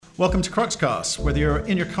Welcome to Cruxcast. Whether you're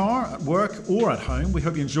in your car, at work, or at home, we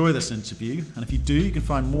hope you enjoy this interview. And if you do, you can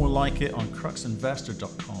find more like it on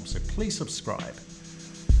cruxinvestor.com. So please subscribe.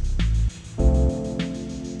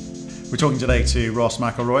 We're talking today to Ross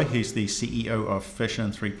McElroy. He's the CEO of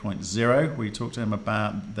Fission 3.0. We talked to him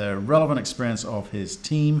about the relevant experience of his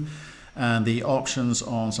team and the options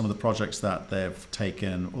on some of the projects that they've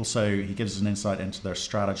taken. Also, he gives us an insight into their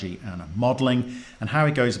strategy and modeling and how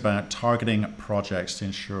he goes about targeting projects to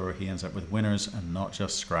ensure he ends up with winners and not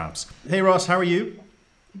just scraps. Hey Ross, how are you?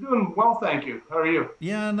 Doing well, thank you. How are you?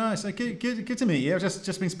 Yeah, nice. Good to meet you. I've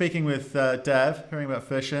just been speaking with Dev, hearing about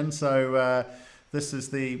Fission. So this is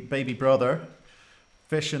the baby brother,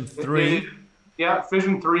 Fission 3. Yeah,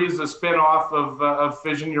 Fission 3 is a spin-off of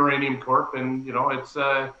Fission Uranium Corp, and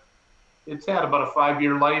it's had about a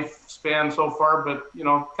 5-year lifespan so far, but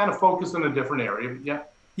kind of focused in a different area. Yeah.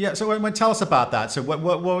 Yeah. So tell us about that. So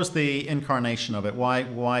what was the incarnation of it?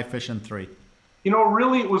 Why Fission 3?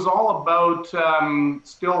 Really, it was all about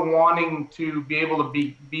still wanting to be able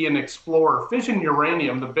to be an explorer. Fission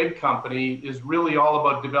Uranium, the big company, is really all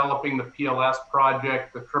about developing the PLS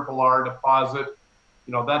project, the Triple R deposit.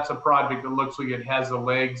 That's a project that looks like it has the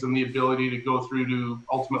legs and the ability to go through to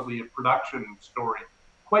ultimately a production story.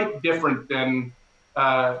 Quite different than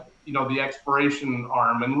the exploration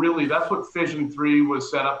arm, and really that's what Fission 3 was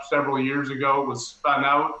set up several years ago. It was spun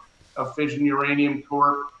out of Fission Uranium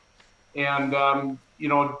Corp, and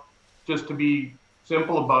just to be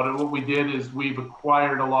simple about it, what we did is we've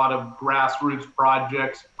acquired a lot of grassroots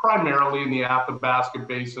projects, primarily in the Athabasca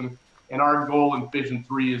Basin, and our goal in Fission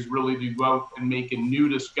 3 is really to go out and make a new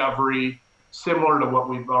discovery similar to what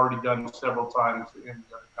we've already done several times in the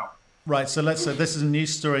other company. Right, so this is a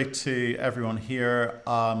news story to everyone here.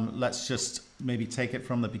 Let's just maybe take it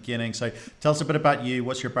from the beginning. So tell us a bit about you.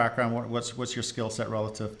 What's your background? What's your skill set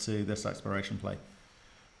relative to this exploration play?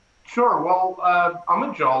 Sure. Well, I'm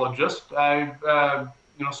a geologist. I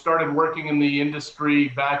started working in the industry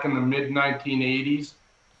back in the mid-1980s.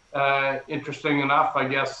 Interesting enough, I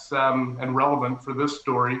guess, and relevant for this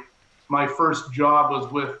story, my first job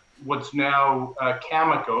was with what's now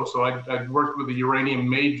Cameco. So I'd worked with a uranium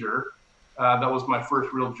major. That was my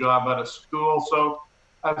first real job out of school. So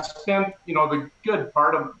I've spent, the good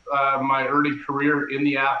part of my early career in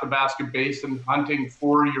the Athabasca Basin hunting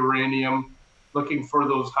for uranium, looking for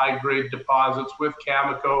those high-grade deposits with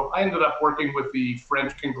Cameco. I ended up working with the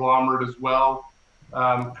French conglomerate as well,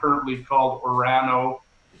 currently called Orano,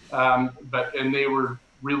 and they were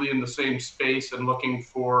really in the same space and looking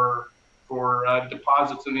for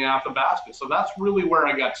deposits in the Athabasca. So that's really where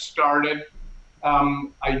I got started.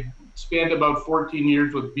 I spent about 14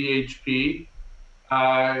 years with BHP,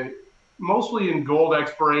 mostly in gold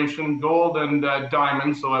exploration, gold and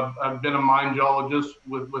diamonds. So I've been a mine geologist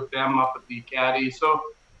with them up at the Acadie. So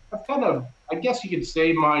I've I guess you could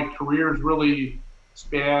say my career's really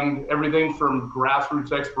spanned everything from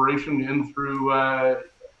grassroots exploration in through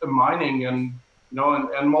mining and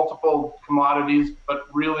multiple commodities, but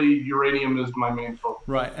really uranium is my main focus.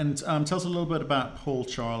 Right, and tell us a little bit about Paul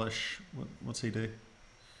Charlish. What's he do?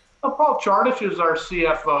 Well, Paul Charlish is our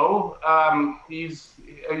CFO. He's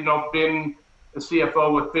been a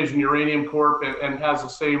CFO with Fission Uranium Corp and has the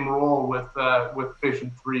same role with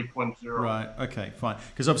Fission 3.0. Right. Okay. Fine.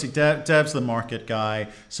 Because obviously Dev's the market guy,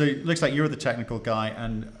 so it looks like you're the technical guy,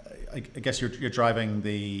 and I guess you're driving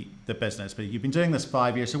the business, but you've been doing this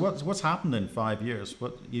 5 years. So what's happened in 5 years?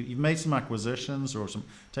 You've made some acquisitions or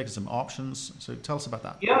taken some options. So tell us about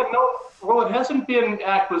that. Yeah, no, well, it hasn't been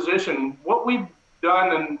acquisition. What we've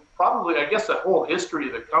done, and probably I guess the whole history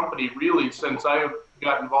of the company really since I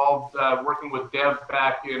got involved working with Dev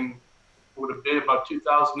back in would have been about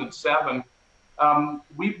 2007.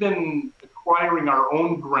 We've been acquiring our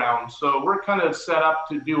own ground. So we're kind of set up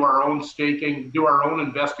to do our own staking, do our own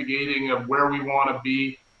investigating of where we want to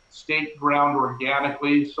be, stake ground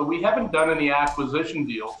organically. So we haven't done any acquisition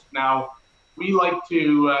deals. Now, we like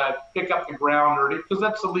to pick up the ground early because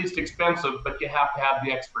that's the least expensive, but you have to have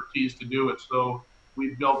the expertise to do it. So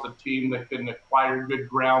we've built a team that can acquire good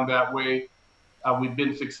ground that way. We've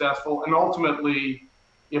been successful. And ultimately,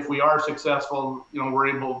 if we are successful, we're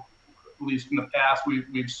able, at least in the past,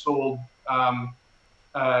 we've sold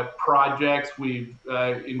projects. We've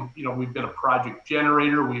been a project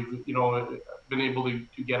generator. We've been able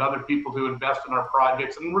to get other people to invest in our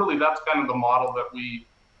projects, and really that's kind of the model that we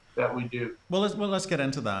do. Well, let's get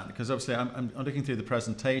into that, because obviously I'm looking through the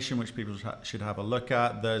presentation, which people should have a look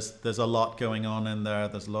at. There's a lot going on in there.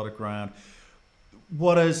 There's a lot of ground.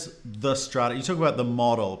 What is the strategy? You talk about the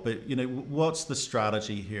model, but what's the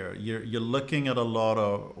strategy here? You're looking at a lot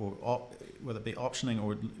of, or whether it be optioning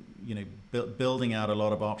or building out a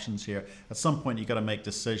lot of options here. At some point, you've got to make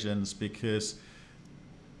decisions because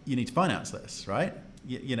you need to finance this, right?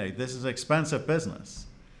 This is expensive business.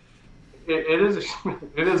 It is.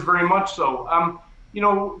 It is very much so.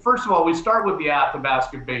 First of all, we start with the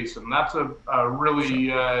Athabasca Basin. That's a really,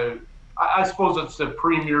 sure. I suppose it's the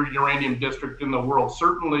premier uranium district in the world.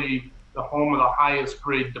 Certainly the home of the highest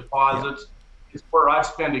grade deposits. Yeah. It's where I've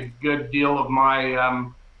spent a good deal of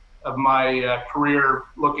my career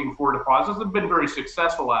looking for deposits. I've been very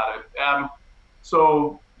successful at it.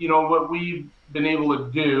 So what we've been able to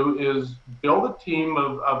do is build a team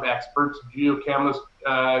of experts, geochemists,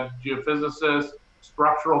 geophysicists,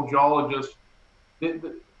 structural geologists,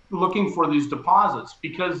 looking for these deposits,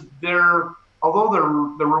 because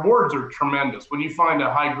although the rewards are tremendous. When you find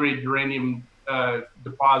a high-grade uranium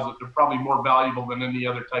deposit, they're probably more valuable than any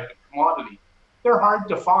other type of commodity. They're hard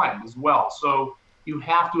to find as well. So you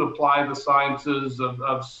have to apply the sciences of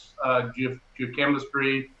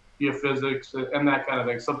geochemistry, geophysics, and that kind of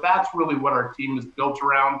thing. So that's really what our team is built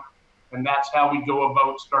around, and that's how we go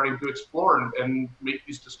about starting to explore and make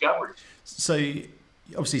these discoveries. So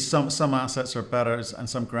obviously some assets are better and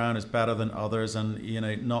some ground is better than others, and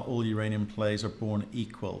not all uranium plays are born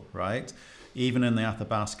equal, right? Even in the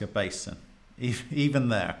Athabasca Basin, even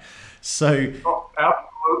there. So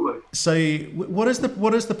absolutely. So what is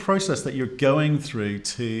the process that you're going through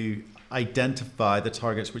to identify the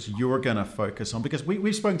targets which you're going to focus on? Because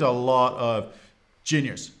we've spoken to a lot of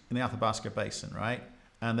juniors in the Athabasca Basin, right?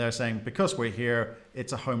 And they're saying, because we're here,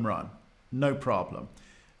 it's a home run, no problem.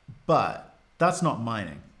 But that's not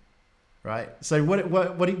mining, right? So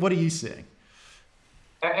what are you seeing?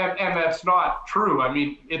 And that's not true. I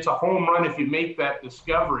mean, it's a home run if you make that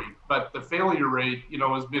discovery, but the failure rate,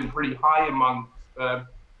 has been pretty high among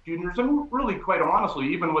juniors, and really, quite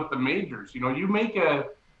honestly, even with the majors. You make a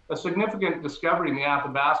significant discovery in the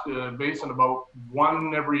Athabasca Basin about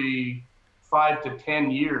one every 5 to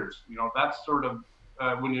 10 years. That's sort of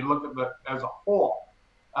when you look at it as a whole.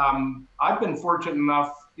 I've been fortunate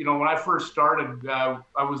enough, when I first started,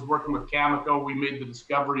 I was working with Cameco. We made the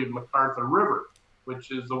discovery of McArthur River,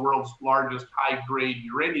 which is the world's largest high-grade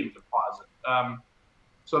uranium deposit.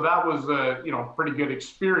 So that was a pretty good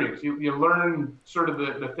experience. You learn sort of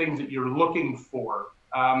the things that you're looking for.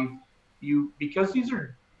 Because these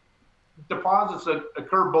are deposits that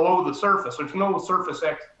occur below the surface. There's no surface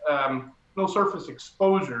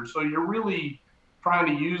exposure. So you're really trying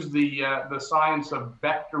to use the science of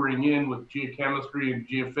vectoring in with geochemistry and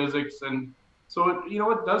geophysics, and so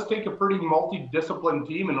it does take a pretty multidisciplined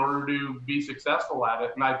team in order to be successful at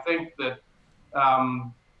it. And I think that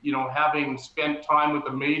having spent time with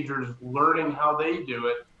the majors, learning how they do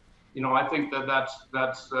it, I think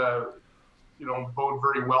that's bode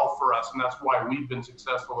very well for us, and that's why we've been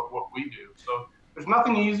successful at what we do. So there's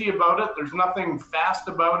nothing easy about it. There's nothing fast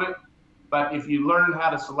about it. But if you learn how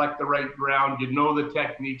to select the right ground, the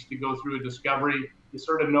techniques to go through a discovery, you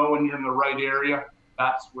sort of know when you're in the right area.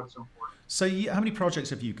 That's what's important. So how many projects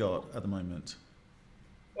have you got at the moment?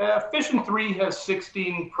 Fission 3 has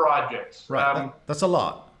 16 projects. Right, that's a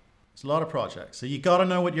lot. It's a lot of projects. So you got to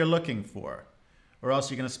know what you're looking for, or else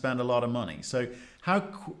you're going to spend a lot of money. So how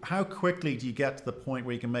quickly do you get to the point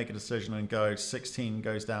where you can make a decision and go 16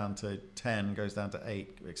 goes down to 10, goes down to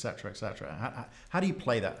 8, et cetera, et cetera? How do you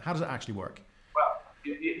play that? How does it actually work? Well,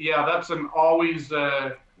 yeah, that's always,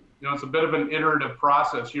 it's a bit of an iterative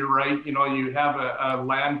process. You're right. You have a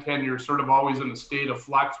land tenure sort of always in a state of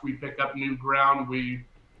flux. We pick up new ground. We,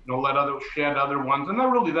 let others shed other ones. And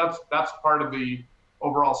that's part of the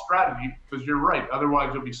overall strategy, because you're right.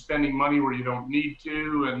 Otherwise, you'll be spending money where you don't need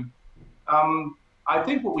to. And I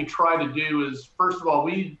think what we try to do is, first of all,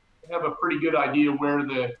 we have a pretty good idea where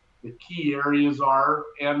the key areas are.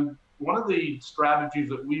 And one of the strategies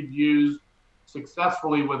that we've used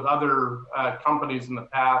successfully with other companies in the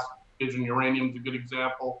past, Fission Uranium is a good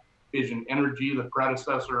example, Fission Energy, the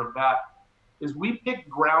predecessor of that, is we pick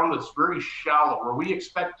ground that's very shallow, where we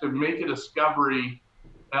expect to make a discovery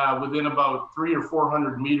within about 300 or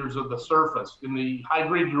 400 meters of the surface. In the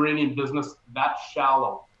high-grade uranium business, that's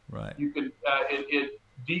shallow. Right. You could it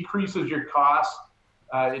decreases your cost.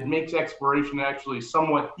 It makes exploration actually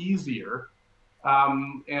somewhat easier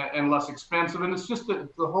and less expensive. And it's just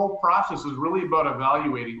that the whole process is really about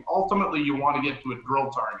evaluating. Ultimately, you want to get to a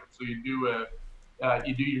drill target. So you do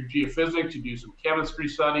your geophysics, you do some chemistry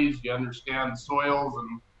studies, you understand soils,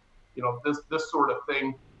 and this sort of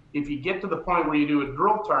thing. If you get to the point where you do a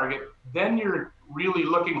drill target, then you're really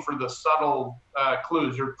looking for the subtle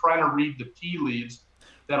clues. You're trying to read the tea leaves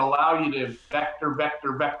that allow you to vector.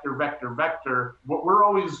 What we're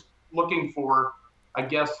always looking for, I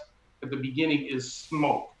guess, at the beginning is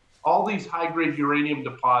smoke. all these high-grade uranium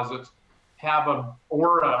deposits have a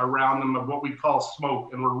aura around them of what we call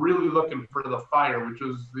smoke, and we're really looking for the fire, which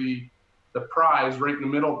is the prize right in the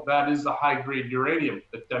middle. That is the high-grade uranium.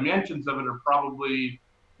 The dimensions of it are probably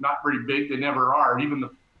not very big. They never are. Even the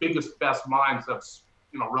biggest, best mines have,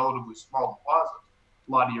 relatively small deposits.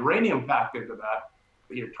 A lot of uranium packed into that,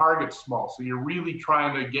 but your target's small. So you're really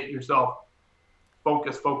trying to get yourself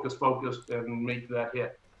focused, and make that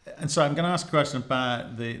hit. And so I'm going to ask a question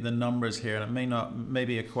about the numbers here, and it may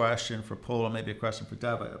be a question for Paul or maybe a question for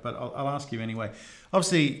David, but I'll ask you anyway.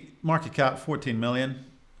 Obviously, market cap 14 million.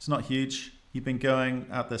 It's not huge. You've been going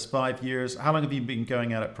at this 5 years. How long have you been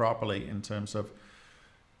going at it properly in terms of,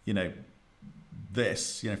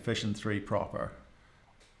 Fission 3 proper?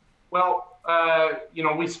 Well,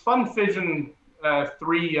 we spun Fission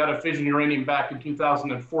 3 out of Fission Uranium back in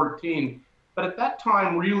 2014. But at that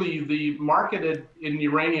time, really, the market in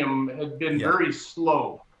uranium had been very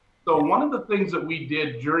slow. So one of the things that we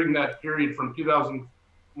did during that period from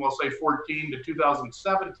 2014 to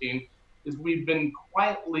 2017 is we've been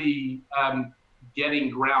quietly getting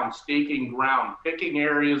ground, staking ground, picking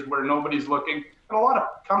areas where nobody's looking. And a lot of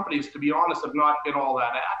companies, to be honest, have not been all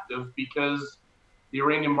that active because the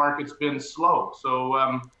uranium market's been slow.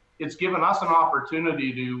 So it's given us an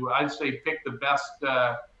opportunity to, I'd say, pick the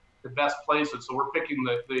best places. So we're picking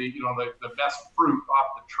the best fruit off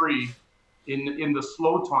the tree in the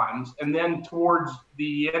slow times. And then towards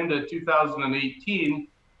the end of 2018,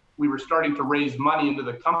 we were starting to raise money into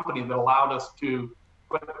the company that allowed us to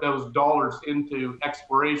put those dollars into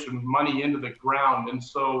exploration, money into the ground. And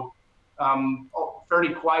so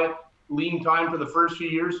fairly quiet, lean time for the first few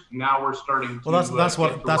years. Now we're starting to. Well, that's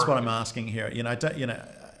what I'm asking here.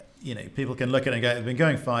 People can look at it and go, they've been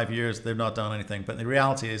going 5 years, they've not done anything. But the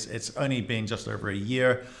reality is it's only been just over a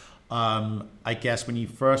year. I guess when you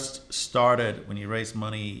first started, when you raised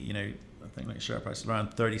money, I think the share price is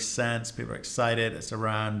around 30 cents. People are excited. It's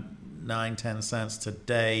around 9-10 cents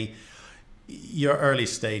today. Your early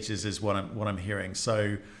stages is what I'm hearing.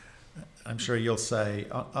 So I'm sure you'll say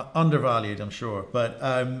undervalued, I'm sure. But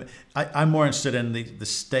I'm more interested in the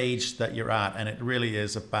stage that you're at. And it really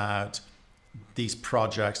is about these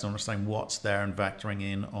projects and understanding what's there and vectoring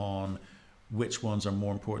in on which ones are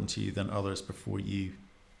more important to you than others before you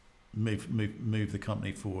move the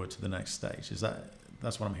company forward to the next stage.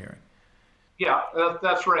 That's what I'm hearing? Yeah,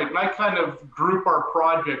 that's right. And I kind of group our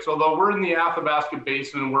projects, although we're in the Athabasca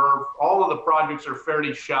Basin where all of the projects are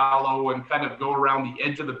fairly shallow and kind of go around the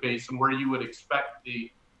edge of the basin where you would expect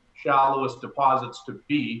the shallowest deposits to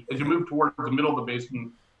be. As you move towards the middle of the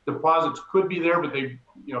basin, deposits could be there, but they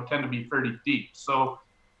tend to be fairly deep. So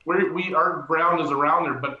our ground is around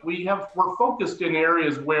there, but we're focused in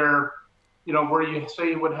areas where you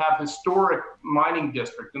say you would have historic mining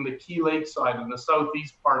district in the Key Lake side in the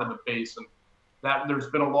southeast part of the basin. That there's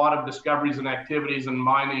been a lot of discoveries and activities in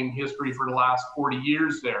mining history for the last 40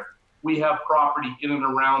 years there. We have property in and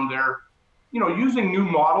around there, using new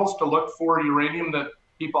models to look for uranium that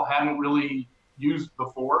people hadn't really used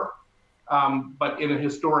before. But in a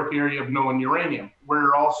historic area of known uranium.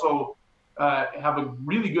 We're also have a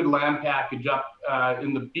really good land package up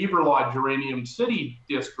in the Beaver Lodge Uranium City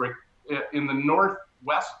District in the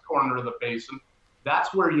northwest corner of the basin.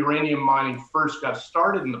 That's where uranium mining first got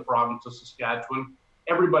started in the province of Saskatchewan.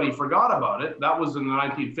 Everybody forgot about it. That was in the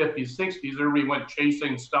 1950s, 60s. Everybody went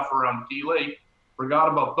chasing stuff around Key Lake, forgot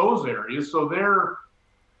about those areas. So they're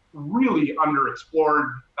really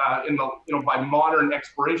underexplored by modern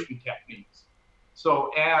exploration techniques.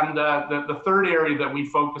 So, and the third area that we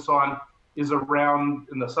focus on is around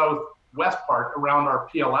in the southwest part around our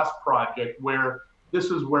PLS project, where this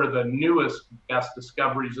is where the newest best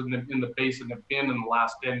discoveries in the basin have been in the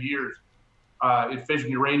last 10 years. In fission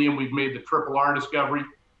uranium, we've made the Triple R discovery.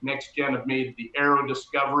 NextGen have made the Arrow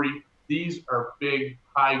discovery. These are big,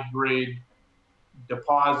 high-grade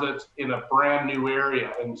deposits in a brand new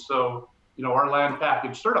area. And so, our land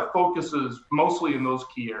package sort of focuses mostly in those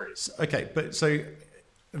key areas. Okay, but so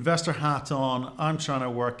investor hat on, I'm trying to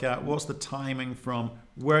work out what's the timing from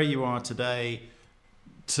where you are today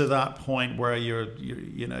to that point where you're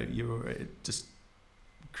just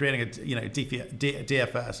creating a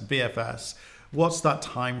DFS, BFS. What's that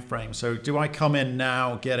time frame? So do I come in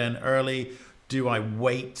now, get in early? Do I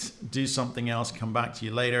wait, do something else, come back to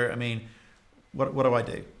you later? I mean, what do I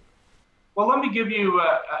do? Well, let me give you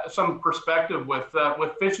some perspective with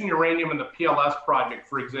fission uranium and the PLS project,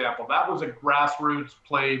 for example. That was a grassroots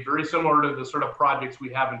play, very similar to the sort of projects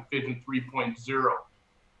we have in Fission 3.0.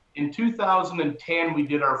 In 2010, we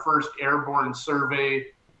did our first airborne survey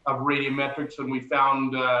of radiometrics, and we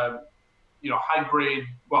found, high grade.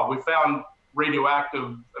 Well, we found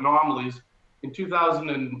radioactive anomalies. In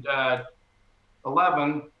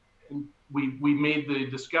 2011, we made the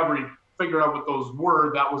discovery, figured out what those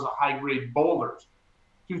were. That was a high-grade boulders.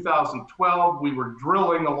 2012, we were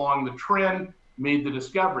drilling along the trend, made the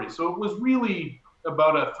discovery. So it was really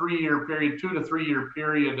about a 3-year period, 2 to 3 year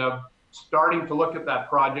period of starting to look at that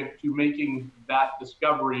project to making that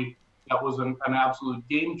discovery that was an absolute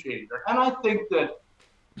game changer. And I think that,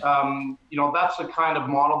 that's the kind of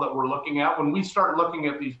model that we're looking at. When we start looking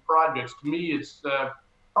at these projects, to me, it's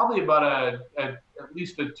probably about at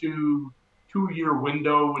least a two-year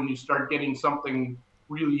window when you start getting something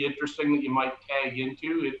really interesting that you might tag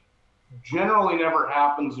into. It generally never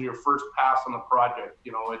happens in your first pass on the project.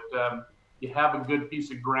 You have a good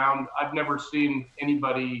piece of ground. I've never seen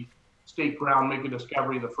anybody stake ground, make a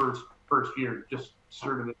discovery the first year. It just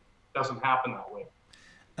sort of doesn't happen that way.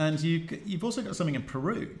 And you've also got something in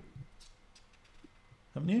Peru,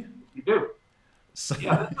 haven't you? You do. So,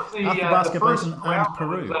 yeah, this is Athabasca the first Basin and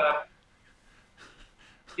Peru.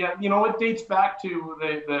 It dates back to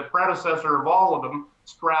the predecessor of all of them,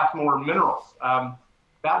 Strathmore Minerals.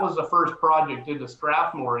 That was the first project into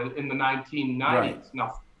Strathmore in the 1990s. Right.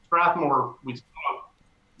 Now, Strathmore, we saw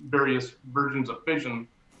various versions of fission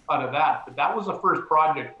out of that, but that was the first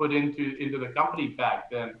project put into the company back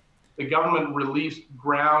then. The government released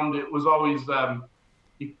ground. It was always, prior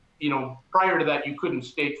to that, you couldn't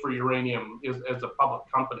stake for uranium as a public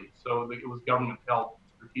company. So it was government-held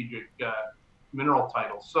strategic mineral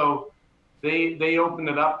titles. So they opened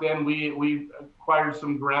it up then. We acquired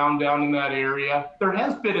some ground down in that area. There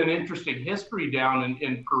has been an interesting history down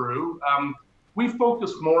in Peru. We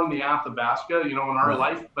focus more on the Athabasca, in our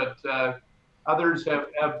life, but others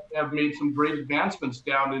have made some great advancements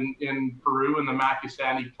down in Peru in the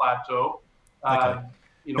Macusani Plateau.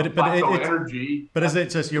 Okay. Plateau Energy. But is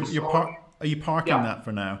it just are you parking that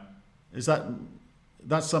for now? Is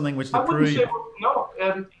that's something which the Peru?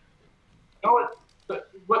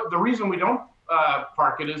 The reason we don't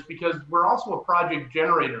park it is because we're also a project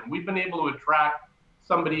generator. We've been able to attract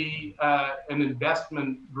somebody, an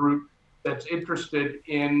investment group that's interested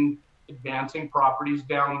in advancing properties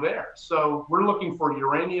down there. So we're looking for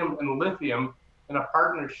uranium and lithium in a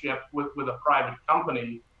partnership with a private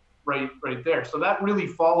company right there. So that really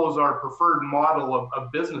follows our preferred model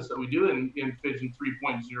of business that we do in Fission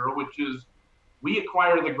 3.0, which is we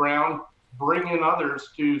acquire the ground, bring in others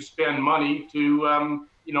to spend money to,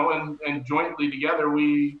 and jointly together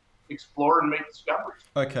we explore and make discoveries.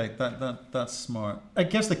 Okay, that's smart. I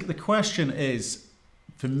guess the question is,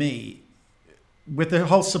 for me, with the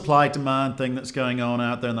whole supply demand thing that's going on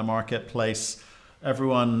out there in the marketplace,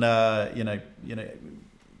 everyone,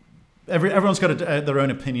 everyone's got their own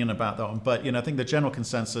opinion about that one. But I think the general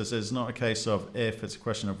consensus is not a case of if; it's a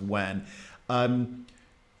question of when.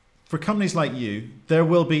 For companies like you, there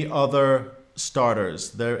will be other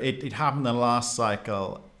starters. It happened in the last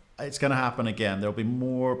cycle. It's going to happen again. There'll be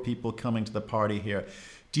more people coming to the party here.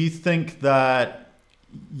 Do you think that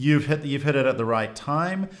you've hit it at the right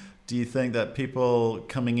time? Do you think that people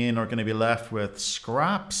coming in are going to be left with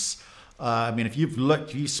scraps? If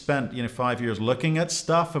you spent 5 years looking at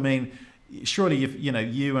stuff. Surely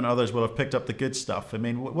you and others will have picked up the good stuff.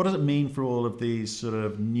 What does it mean for all of these sort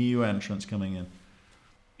of new entrants coming in?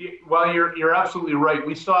 Well, you're absolutely right.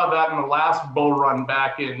 We saw that in the last bull run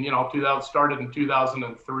back in 2000, started in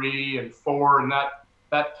 2003 and 4, and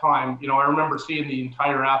that time I remember seeing the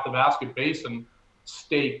entire Athabasca Basin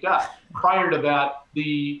staked up. Prior to that,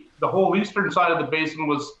 the whole eastern side of the basin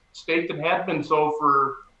was staked and had been so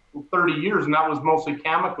for 30 years, and that was mostly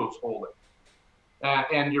Cameco's holding.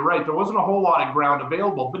 And you're right, there wasn't a whole lot of ground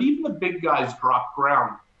available, but even the big guys dropped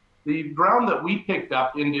ground. The ground that we picked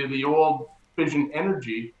up into the old Fission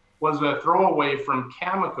Energy was a throwaway from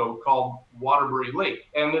Cameco called Waterbury Lake,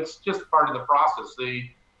 and it's just part of the process.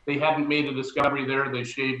 They hadn't made a discovery there. They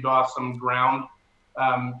shaved off some ground.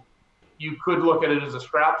 You could look at it as a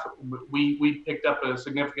scrap. We picked up a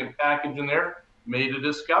significant package in there, made a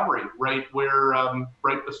discovery right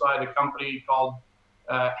beside a company called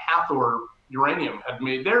Hathor Uranium had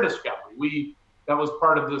made their discovery. That was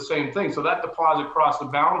part of the same thing. So that deposit crossed the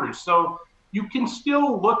boundaries. So you can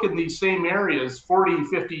still look in these same areas 40,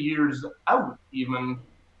 50 years out even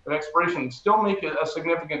of exploration and still make a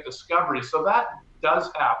significant discovery. So that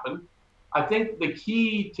does happen. I think the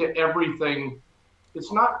key to everything,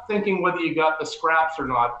 it's not thinking whether you got the scraps or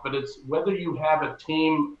not, but it's whether you have a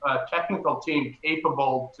team, a technical team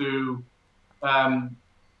capable to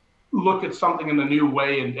look at something in a new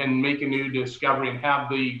way and make a new discovery and have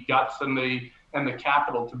the guts and the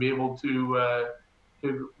capital to be able to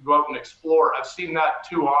go out and explore. I've seen that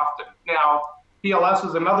too often. Now, PLS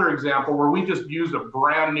is another example where we just used a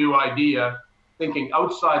brand new idea, thinking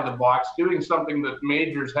outside the box, doing something that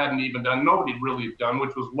majors hadn't even done, nobody really had done,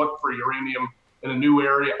 which was look for uranium in a new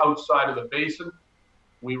area outside of the basin.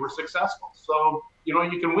 We were successful. So, you know,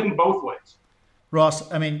 you can win both ways.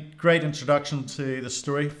 Ross, I mean, great introduction to the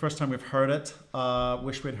story. First time we've heard it.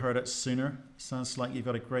 Wish we'd heard it sooner. Sounds like you've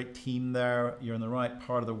got a great team there. You're in the right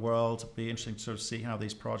part of the world. It'd be interesting to sort of see how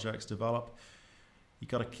these projects develop. You've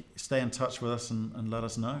got to stay in touch with us and let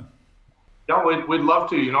us know. Yeah, we'd love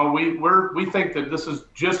to. You know, we think that this is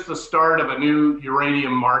just the start of a new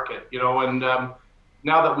uranium market, you know, and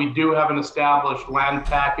now that we do have an established land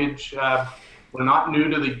package, we're not new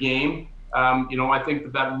to the game. You know, I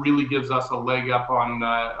think that really gives us a leg up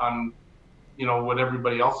on you know, what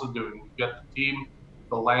everybody else is doing. We've got the team,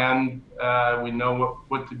 the land, we know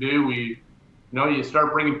what to do. You know, you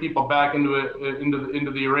start bringing people back into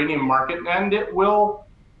the uranium market, and it will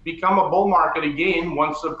become a bull market again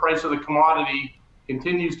once the price of the commodity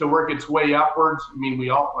continues to work its way upwards. I mean,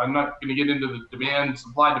 I'm not going to get into the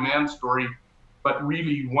supply-demand story, but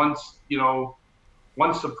really once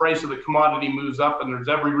the price of the commodity moves up, and there's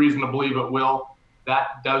every reason to believe it will,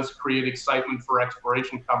 that does create excitement for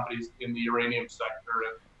exploration companies in the uranium sector,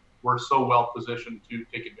 and we're so well positioned to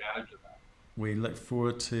take advantage of that. We look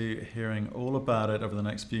forward to hearing all about it over the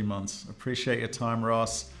next few months. Appreciate your time,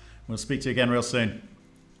 Ross. We'll speak to you again real soon.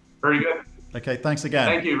 Very good. Okay, thanks again.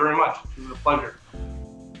 Thank you very much. It was a pleasure.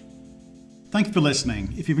 Thank you for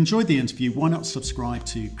listening. If you've enjoyed the interview, why not subscribe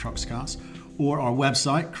to Cruxcast or our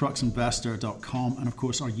website, cruxinvestor.com, and of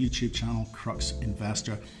course our YouTube channel, Crux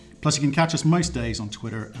Investor. Plus you can catch us most days on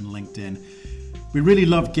Twitter and LinkedIn. We really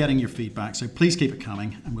love getting your feedback, so please keep it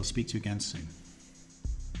coming, and we'll speak to you again soon.